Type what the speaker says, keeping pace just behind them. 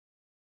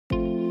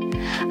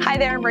Hi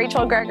there, I'm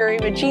Rachel Gregory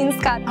with Gene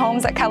Scott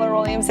Homes at Keller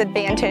Williams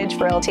Advantage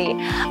Realty.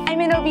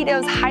 I'm in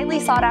Oviedo's highly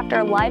sought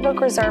after Live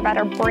Oak Reserve at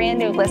our brand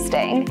new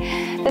listing.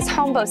 This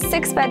home boasts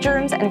 6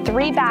 bedrooms and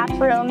 3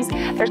 bathrooms.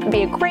 There's going to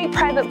be a great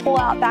private pool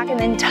out back and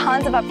then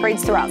tons of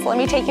upgrades throughout. So let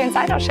me take you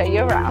inside, I'll show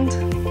you around.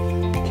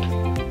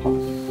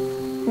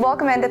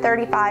 Welcome into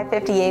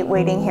 3558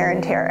 waiting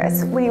Heron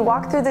Terrace. When you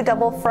walk through the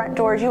double front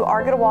doors, you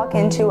are going to walk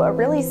into a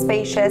really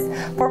spacious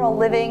formal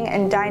living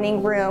and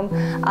dining room.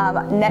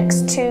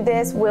 Next to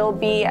this will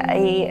be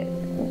a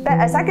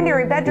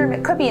secondary bedroom.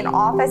 It could be an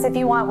office if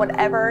you want,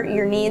 whatever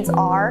your needs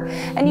are.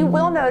 And you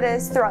will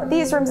notice throughout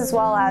these rooms as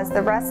well as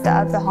the rest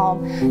of the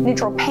home,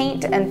 neutral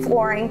paint and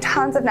flooring,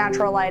 tons of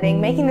natural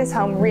lighting, making this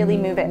home really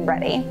move-in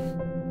ready.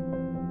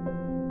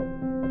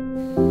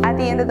 At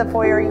the end of the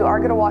foyer, you are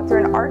going to walk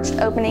through an arched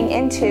opening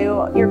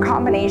into your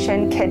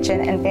combination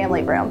kitchen and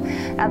family room.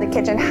 Now the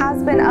kitchen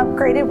has been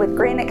upgraded with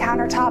granite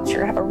countertops.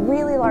 You're going to have a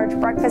really large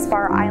breakfast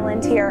bar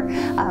island here,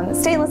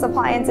 stainless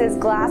appliances,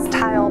 glass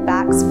tile,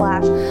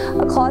 backsplash,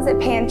 a closet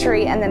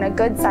pantry, and then a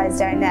good sized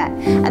dinette.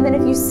 And then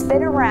if you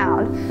spin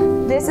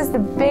around, this is the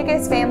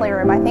biggest family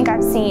room I think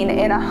I've seen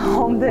in a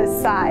home this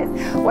size.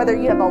 Whether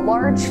you have a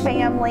large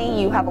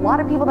family, you have a lot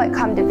of people that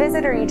come to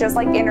visit, or you just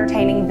like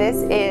entertaining, this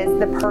is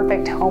the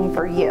perfect home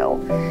for you.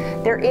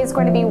 There is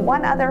going to be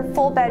one other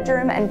full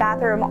bedroom and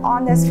bathroom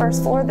on this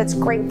first floor that's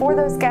great for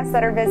those guests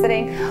that are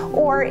visiting,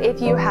 or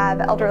if you have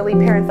elderly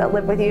parents that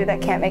live with you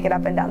that can't make it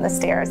up and down the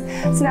stairs.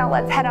 So now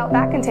let's head out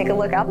back and take a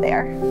look out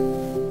there.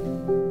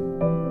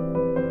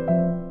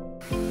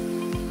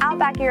 Out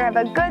back here, I have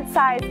a good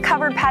sized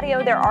covered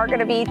patio. There are going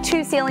to be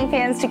 2 ceiling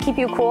fans to keep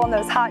you cool on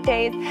those hot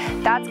days.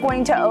 That's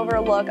going to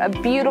overlook a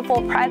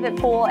beautiful private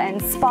pool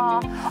and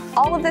spa.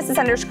 All of this is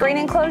under screen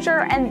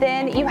enclosure, and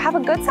then you have a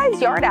good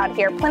sized yard out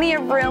here. Plenty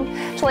of room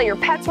to let your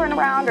pets run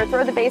around or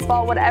throw the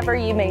baseball, whatever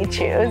you may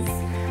choose.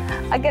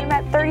 Again, I'm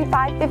at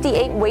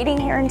 3558 waiting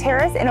Heron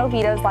Terrace in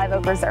Oviedo's Live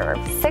Oak Reserve.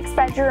 6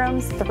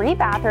 bedrooms, 3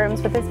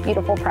 bathrooms with this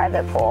beautiful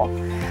private pool.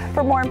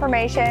 For more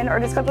information or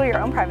to schedule your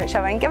own private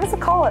showing, give us a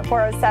call at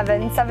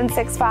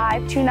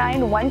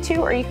 407-765-2912,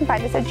 or you can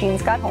find us at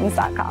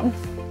genescotthomes.com.